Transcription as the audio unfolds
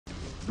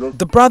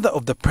The brother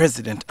of the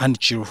president and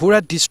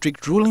Chiruhura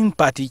district ruling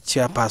party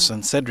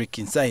chairperson Cedric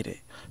Kinsaire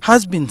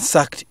has been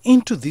sucked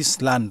into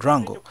this land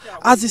wrangle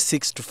as he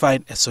seeks to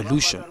find a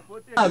solution.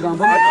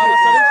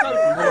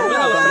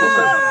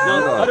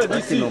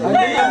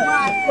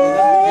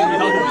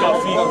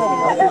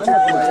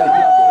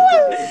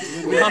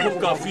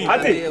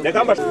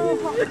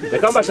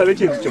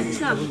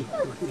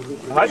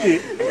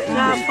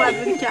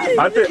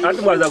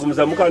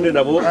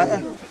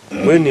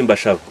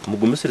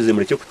 mugumisirize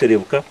mureke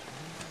kuterebuka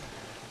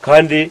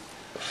kandi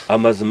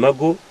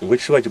amazimago ngo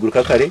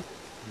kishobora kare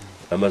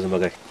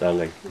amazimaga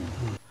tangaye.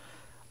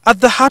 At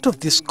the heart of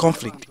this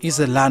conflict is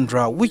a land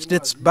row which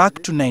dates back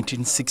to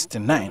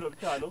 1969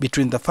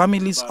 between the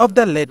families of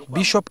the late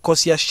Bishop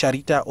Kosia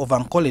Sharita of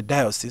Ankole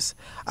Diocese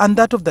and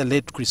that of the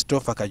late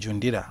Christopher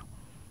Kajundira.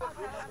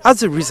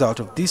 As a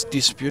result of this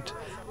dispute,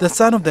 the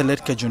son of the late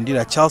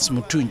Kajundira, Charles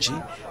Mutunji,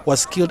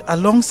 was killed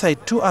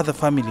alongside two other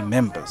family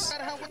members.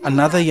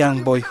 Another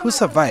young boy who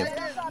survived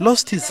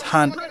lost his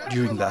hand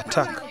during the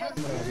attack.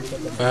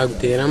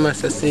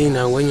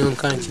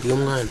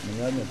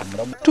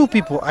 Two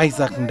people,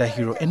 Isaac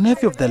Ndahiro, a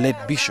nephew of the late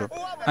bishop,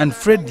 and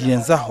Fred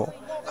Yenzaho,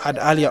 had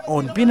earlier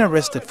on been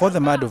arrested for the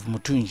murder of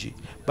Mutunji,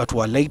 but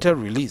were later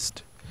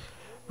released.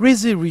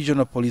 Rizi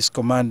Regional Police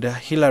Commander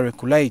Hilary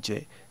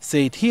Kulaije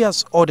said he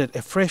has ordered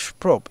a fresh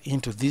probe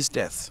into these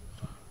deaths.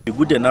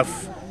 Good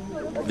enough,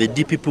 the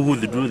DPP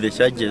who drew the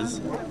charges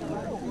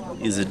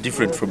is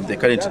different from the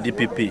current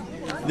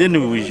DPP.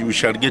 Then we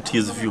shall get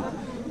his view.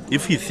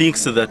 If he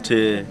thinks that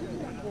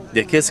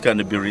the case can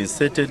be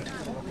reinstated,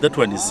 that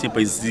one is simple.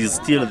 He's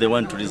still the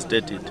one to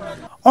reinstate it.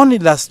 Only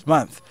last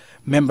month,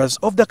 members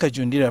of the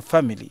Kajundira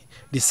family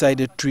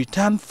decided to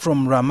return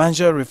from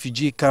Ramanja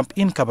refugee camp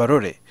in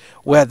Kabarore,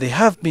 where they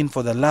have been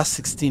for the last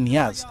 16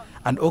 years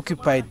and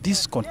occupied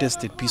this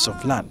contested piece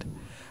of land.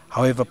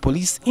 However,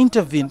 police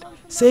intervened,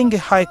 saying a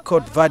high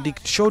court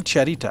verdict showed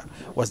Sharita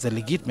was the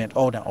legitimate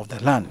owner of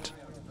the land.